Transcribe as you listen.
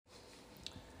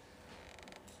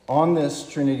On this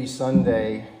Trinity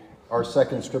Sunday, our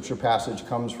second scripture passage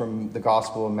comes from the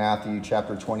Gospel of Matthew,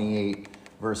 chapter 28,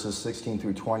 verses 16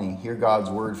 through 20. Hear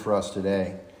God's word for us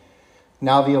today.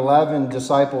 Now the 11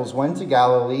 disciples went to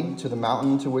Galilee, to the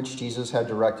mountain to which Jesus had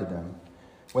directed them.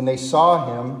 When they saw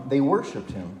him, they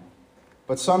worshipped him,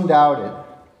 but some doubted.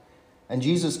 And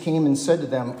Jesus came and said to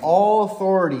them, "All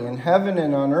authority in heaven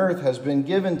and on earth has been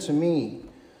given to me.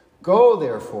 Go,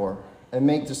 therefore, and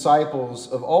make disciples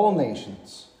of all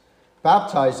nations,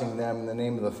 baptizing them in the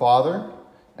name of the Father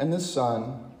and the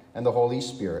Son and the Holy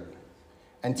Spirit,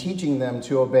 and teaching them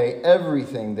to obey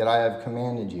everything that I have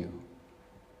commanded you.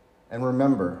 And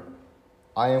remember,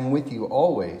 I am with you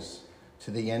always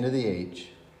to the end of the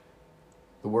age."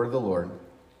 The word of the Lord.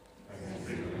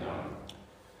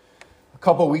 A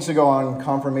couple of weeks ago on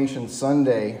Confirmation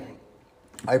Sunday,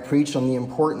 I preached on the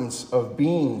importance of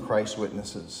being Christ's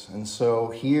witnesses. And so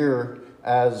here,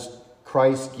 as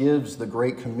Christ gives the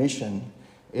Great Commission,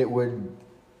 it would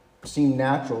seem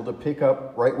natural to pick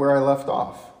up right where I left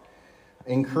off,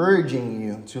 encouraging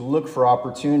you to look for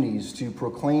opportunities to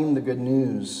proclaim the good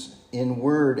news in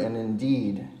word and in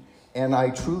deed. And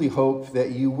I truly hope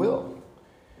that you will.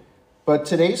 But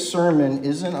today's sermon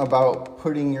isn't about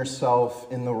putting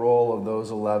yourself in the role of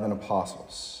those 11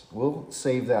 apostles. We'll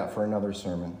save that for another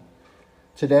sermon.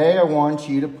 Today, I want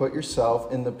you to put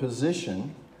yourself in the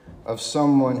position of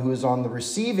someone who is on the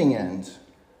receiving end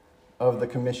of the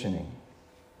commissioning.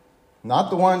 Not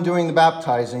the one doing the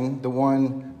baptizing, the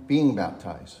one being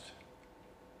baptized.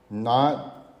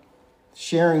 Not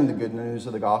sharing the good news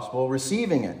of the gospel,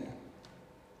 receiving it.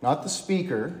 Not the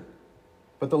speaker,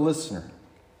 but the listener.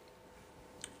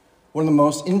 One of the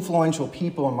most influential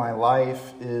people in my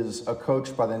life is a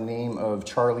coach by the name of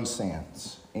Charlie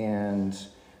Sands. And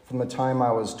from the time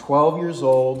I was 12 years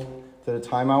old to the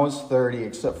time I was 30,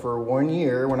 except for 1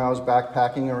 year when I was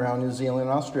backpacking around New Zealand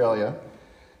and Australia,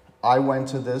 I went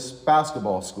to this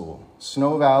basketball school,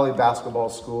 Snow Valley Basketball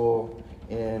School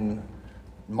in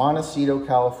Montecito,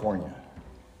 California.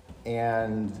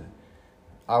 And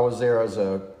I was there as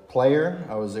a player,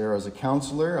 I was there as a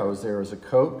counselor, I was there as a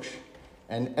coach.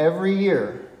 And every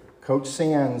year, Coach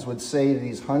Sands would say to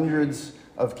these hundreds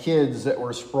of kids that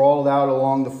were sprawled out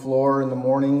along the floor in the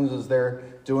mornings as they're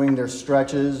doing their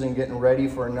stretches and getting ready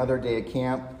for another day of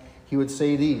camp, he would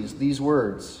say these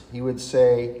words. He would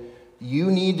say, "You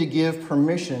need to give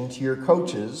permission to your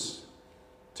coaches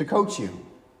to coach you.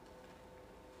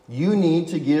 You need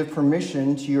to give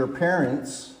permission to your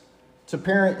parents to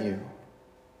parent you.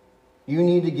 You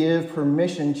need to give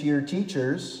permission to your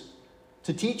teachers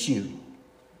to teach you."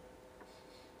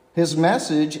 His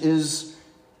message is,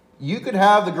 you could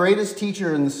have the greatest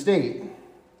teacher in the state,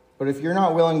 but if you're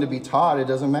not willing to be taught, it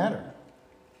doesn't matter.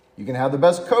 You can have the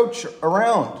best coach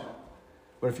around,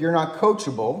 but if you're not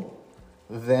coachable,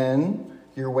 then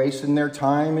you're wasting their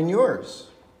time and yours.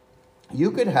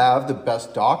 You could have the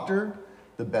best doctor,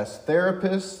 the best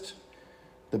therapist,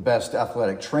 the best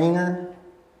athletic trainer,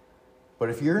 but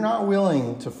if you're not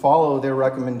willing to follow their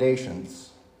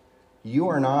recommendations, you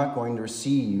are not going to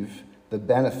receive the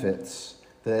benefits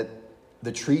that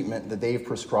the treatment that they've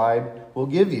prescribed will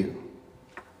give you.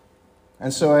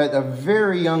 And so at a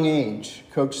very young age,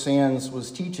 Coach Sands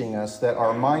was teaching us that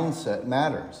our mindset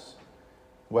matters.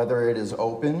 Whether it is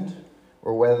opened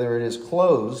or whether it is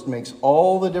closed makes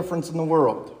all the difference in the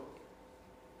world.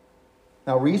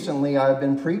 Now recently I've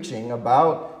been preaching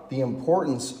about the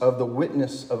importance of the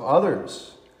witness of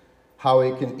others, how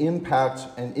it can impact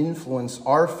and influence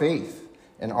our faith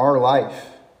and our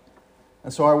life.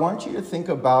 And so I want you to think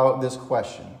about this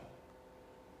question.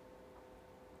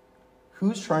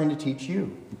 Who's trying to teach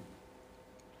you?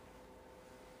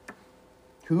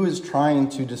 Who is trying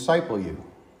to disciple you?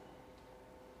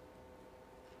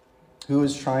 Who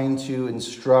is trying to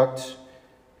instruct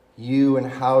you in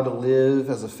how to live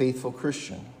as a faithful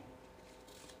Christian?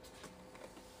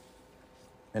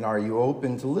 And are you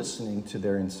open to listening to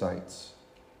their insights?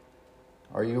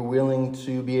 Are you willing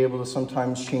to be able to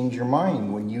sometimes change your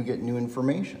mind when you get new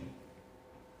information?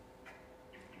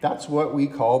 That's what we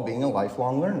call being a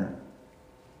lifelong learner.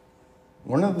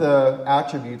 One of the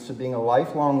attributes of being a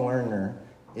lifelong learner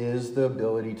is the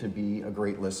ability to be a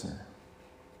great listener.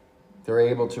 They're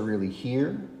able to really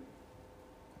hear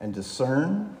and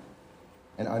discern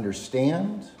and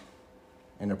understand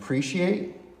and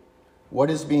appreciate what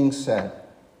is being said.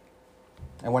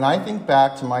 And when I think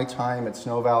back to my time at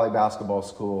Snow Valley Basketball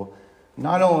School,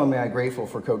 not only am I grateful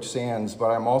for Coach Sands,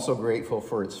 but I'm also grateful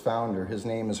for its founder. His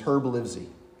name is Herb Livesey.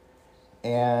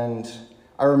 And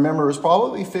I remember it was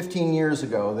probably 15 years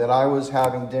ago that I was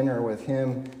having dinner with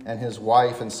him and his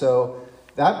wife. And so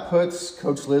That puts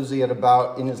Coach Livesey at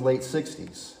about in his late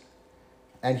 60s.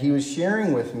 And he was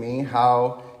sharing with me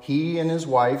how he and his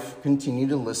wife continue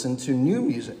to listen to new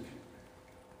music.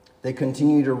 They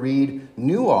continue to read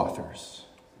new authors.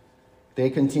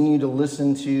 They continue to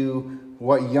listen to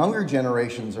what younger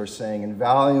generations are saying and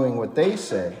valuing what they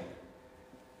say.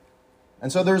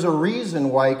 And so there's a reason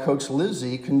why Coach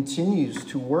Livesey continues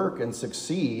to work and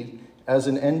succeed as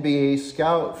an NBA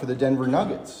scout for the Denver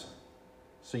Nuggets.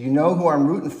 So you know who I'm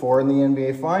rooting for in the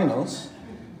NBA Finals.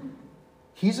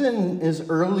 He's in his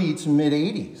early to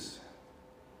mid-80s.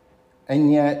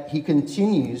 And yet he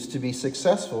continues to be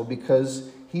successful because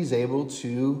he's able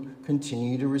to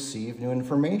continue to receive new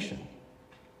information.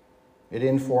 It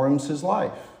informs his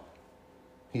life.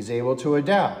 He's able to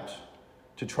adapt,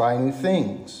 to try new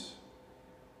things.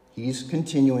 He's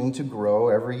continuing to grow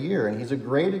every year, and he's a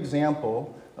great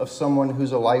example of someone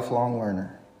who's a lifelong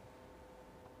learner.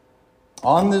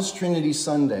 On this Trinity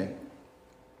Sunday,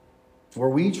 where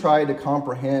we try to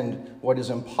comprehend what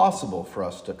is impossible for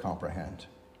us to comprehend,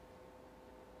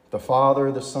 the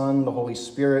Father, the Son, the Holy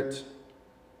Spirit,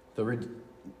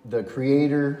 the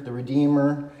Creator, the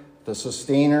Redeemer, the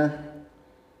Sustainer.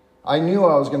 I knew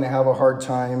I was going to have a hard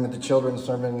time at the children's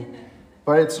sermon,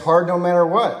 but it's hard no matter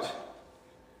what.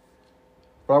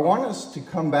 But I want us to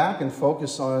come back and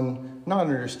focus on not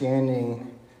understanding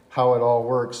how it all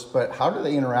works, but how do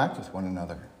they interact with one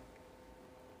another?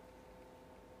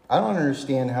 I don't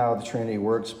understand how the Trinity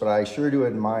works, but I sure do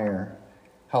admire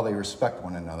how they respect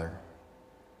one another,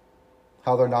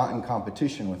 how they're not in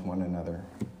competition with one another,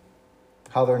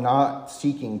 how they're not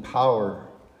seeking power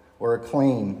or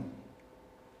acclaim.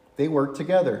 They work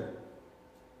together.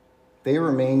 They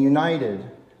remain united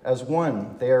as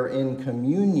one. They are in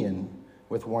communion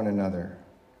with one another.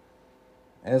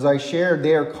 And as I shared,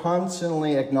 they are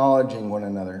constantly acknowledging one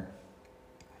another.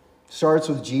 It starts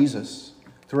with Jesus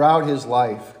throughout his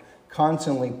life,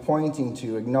 constantly pointing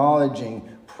to, acknowledging,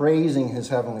 praising his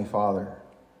heavenly Father.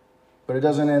 But it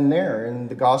doesn't end there. In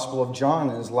the Gospel of John,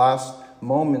 in his last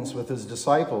moments with his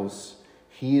disciples,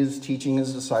 he is teaching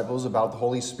his disciples about the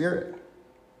Holy Spirit,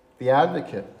 the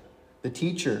advocate, the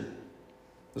teacher,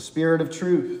 the Spirit of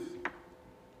truth.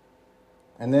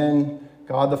 And then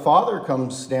God the Father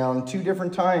comes down 2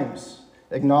 different times,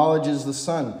 acknowledges the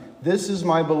Son. This is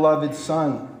my beloved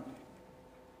Son,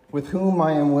 with whom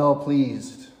I am well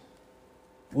pleased.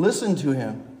 Listen to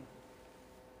him.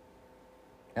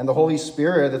 And the Holy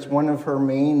Spirit, that's one of her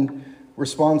main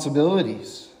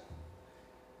responsibilities.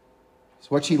 It's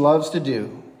what she loves to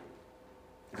do,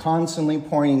 constantly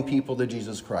pointing people to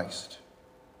Jesus Christ,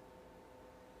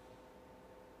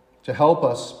 to help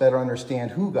us better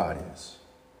understand who God is,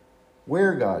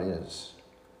 where God is,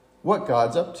 what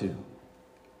God's up to.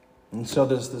 And so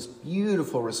there's this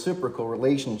beautiful reciprocal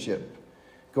relationship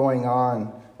going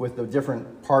on with the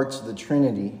different parts of the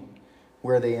Trinity,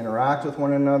 where they interact with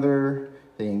one another,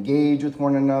 they engage with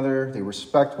one another, they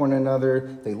respect one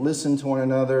another, they listen to one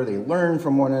another, they learn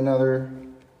from one another.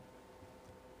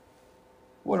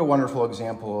 What a wonderful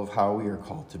example of how we are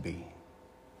called to be.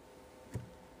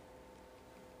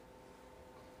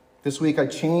 This week I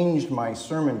changed my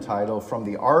sermon title from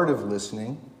The Art of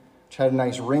Listening, which had a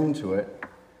nice ring to it,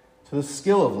 to The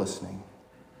Skill of Listening.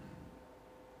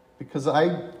 Because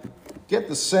I get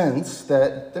the sense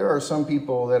that there are some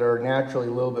people that are naturally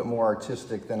a little bit more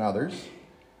artistic than others.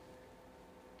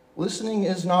 Listening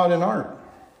is not an art.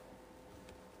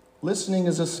 Listening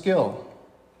is a skill.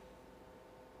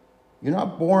 You're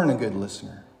not born a good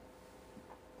listener.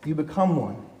 You become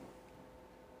one.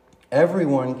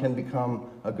 Everyone can become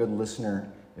a good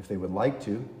listener if they would like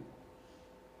to,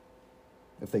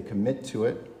 if they commit to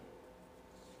it.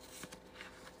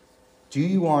 Do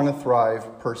you want to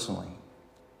thrive personally?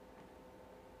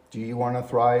 Do you want to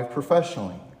thrive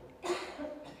professionally?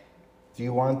 Do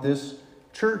you want this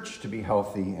church to be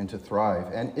healthy and to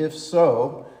thrive? And if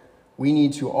so, we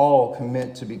need to all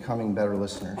commit to becoming better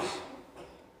listeners.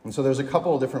 And so there's a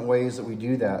couple of different ways that we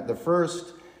do that. The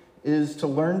first is to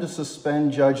learn to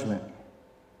suspend judgment,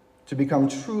 to become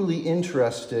truly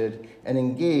interested and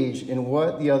engaged in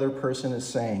what the other person is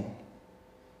saying.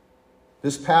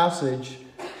 This passage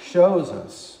shows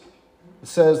us. It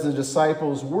says the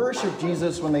disciples worshiped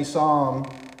Jesus when they saw him,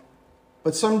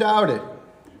 but some doubted.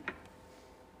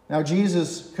 Now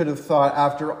Jesus could have thought,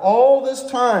 after all this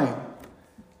time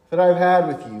that I've had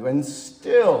with you, and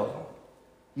still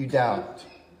you doubt.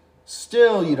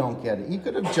 Still you don't get it. He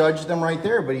could have judged them right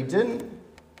there, but he didn't.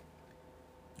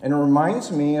 And it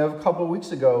reminds me of a couple of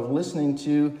weeks ago of listening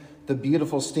to the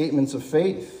beautiful statements of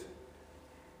faith.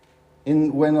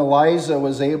 When Eliza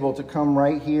was able to come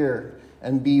right here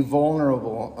and be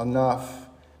vulnerable enough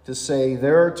to say,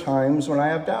 there are times when I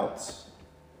have doubts.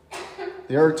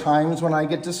 There are times when I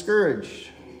get discouraged.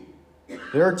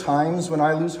 There are times when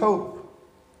I lose hope.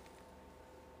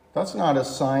 That's not a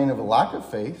sign of a lack of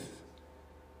faith.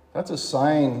 That's a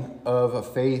sign of a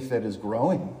faith that is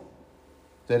growing,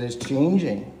 that is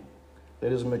changing,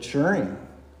 that is maturing.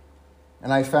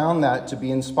 And I found that to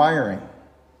be inspiring.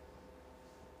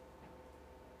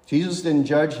 Jesus didn't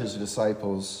judge his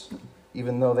disciples,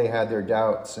 even though they had their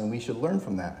doubts, and we should learn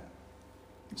from that.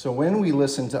 So when we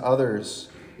listen to others,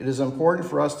 it is important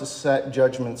for us to set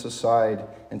judgments aside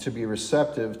and to be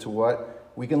receptive to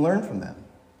what we can learn from them.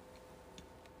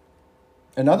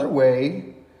 Another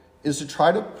way is to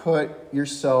try to put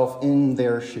yourself in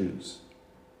their shoes.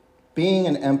 Being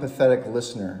an empathetic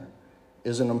listener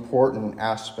is an important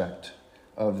aspect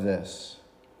of this.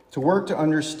 To work to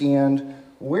understand,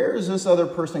 where is this other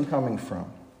person coming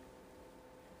from?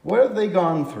 What have they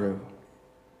gone through?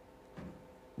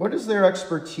 What is their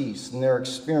expertise and their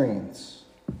experience?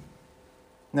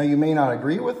 Now, you may not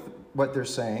agree with what they're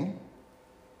saying,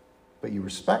 but you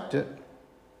respect it.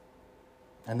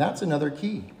 And that's another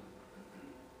key.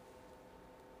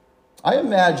 I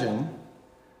imagine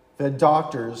that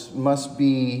doctors must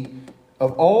be,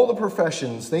 of all the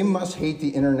professions, they must hate the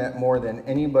internet more than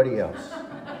anybody else.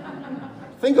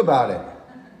 Think about it.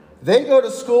 They go to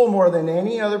school more than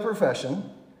any other profession.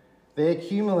 They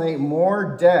accumulate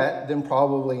more debt than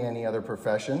probably any other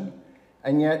profession.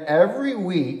 And yet every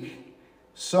week,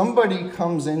 somebody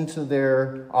comes into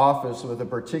their office with a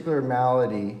particular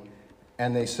malady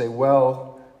and they say,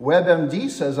 well, WebMD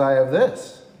says I have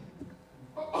this.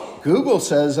 Google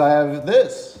says I have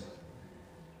this.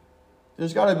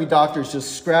 There's got to be doctors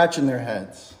just scratching their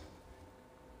heads.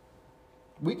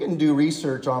 We can do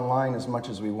research online as much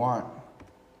as we want.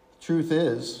 Truth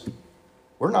is,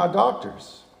 we're not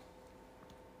doctors.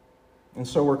 And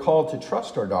so we're called to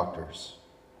trust our doctors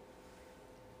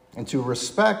and to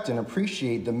respect and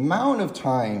appreciate the amount of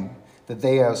time that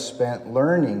they have spent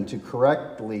learning to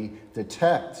correctly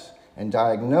detect and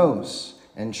diagnose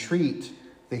and treat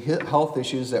the health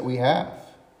issues that we have.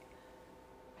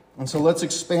 And so let's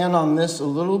expand on this a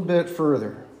little bit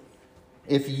further.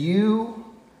 If you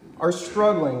are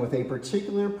struggling with a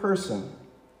particular person,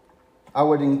 I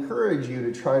would encourage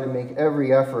you to try to make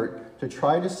every effort to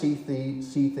try to see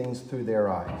things through their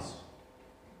eyes,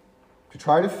 to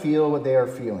try to feel what they are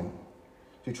feeling,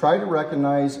 to try to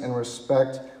recognize and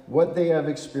respect what they have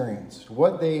experienced,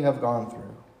 what they have gone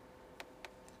through.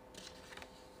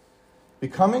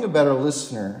 Becoming a better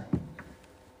listener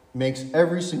makes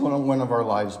every single one of our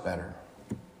lives better.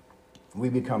 We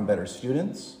become better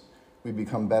students. We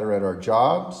become better at our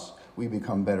jobs. We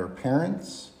become better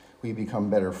parents. We become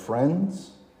better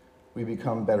friends. We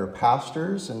become better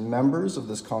pastors and members of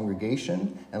this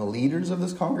congregation and leaders of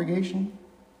this congregation.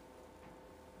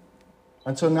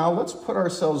 And so now let's put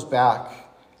ourselves back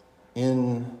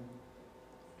in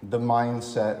the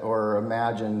mindset, or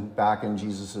imagine back in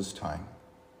Jesus' time.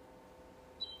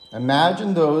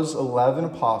 Imagine those 11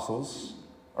 apostles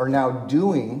are now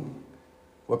doing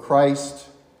what Christ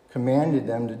commanded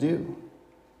them to do.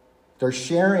 They're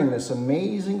sharing this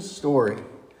amazing story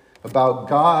about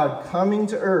God coming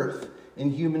to earth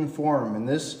in human form. And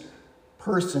this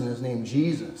person is named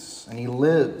Jesus. And he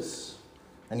lives,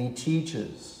 and he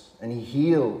teaches, and he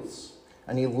heals,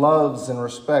 and he loves and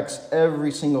respects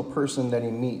every single person that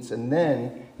he meets. And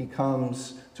then he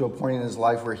comes to a point in his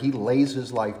life where he lays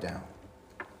his life down.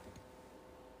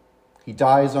 He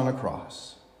dies on a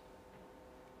cross.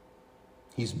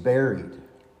 He's buried.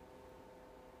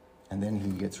 And then he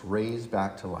gets raised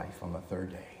back to life on the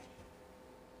third day.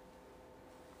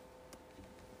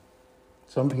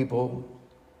 Some people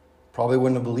probably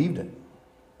wouldn't have believed it.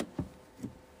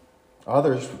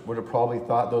 Others would have probably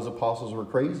thought those apostles were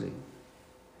crazy.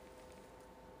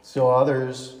 Still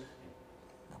others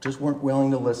just weren't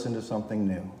willing to listen to something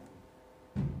new.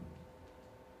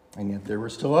 And yet there were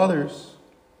still others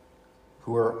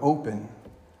who were open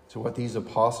to what these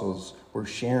apostles were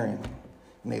sharing.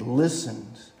 And they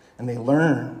listened and they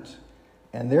learned,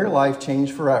 and their life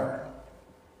changed forever.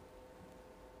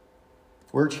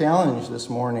 We're challenged this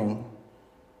morning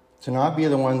to not be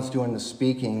the ones doing the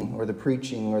speaking or the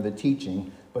preaching or the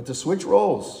teaching, but to switch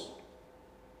roles.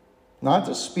 Not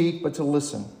to speak, but to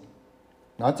listen.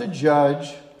 Not to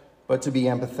judge, but to be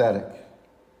empathetic.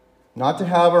 Not to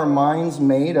have our minds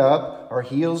made up, our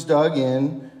heels dug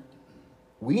in.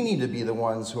 We need to be the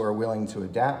ones who are willing to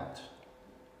adapt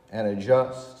and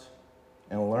adjust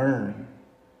and learn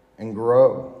and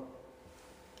grow.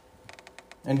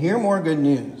 And hear more good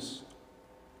news.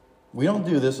 We don't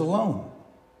do this alone.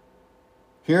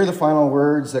 Here are the final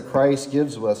words that Christ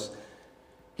gives us.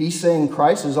 He's saying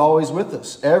Christ is always with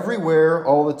us, everywhere,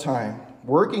 all the time,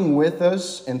 working with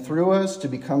us and through us to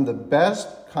become the best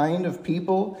kind of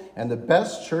people and the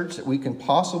best church that we can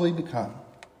possibly become.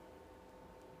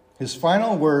 His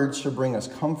final words should bring us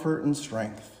comfort and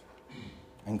strength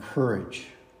and courage.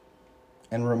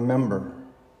 And remember,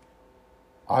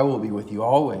 I will be with you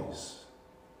always,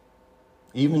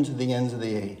 even to the ends of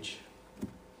the age.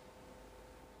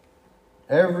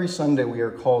 Every Sunday we are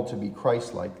called to be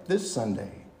Christ-like. This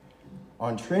Sunday,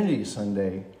 on Trinity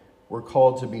Sunday, we're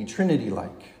called to be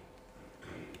Trinity-like,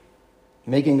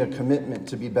 making a commitment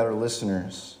to be better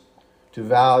listeners, to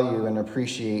value and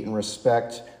appreciate and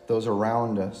respect those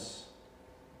around us,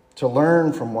 to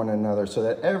learn from one another so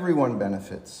that everyone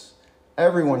benefits,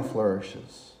 everyone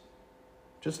flourishes,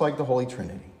 just like the Holy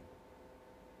Trinity.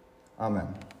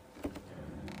 Amen.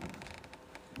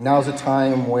 Now's a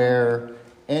time where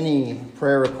any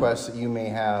prayer requests that you may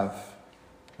have,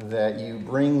 that you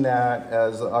bring that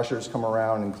as the ushers come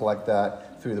around and collect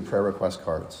that through the prayer request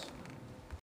cards.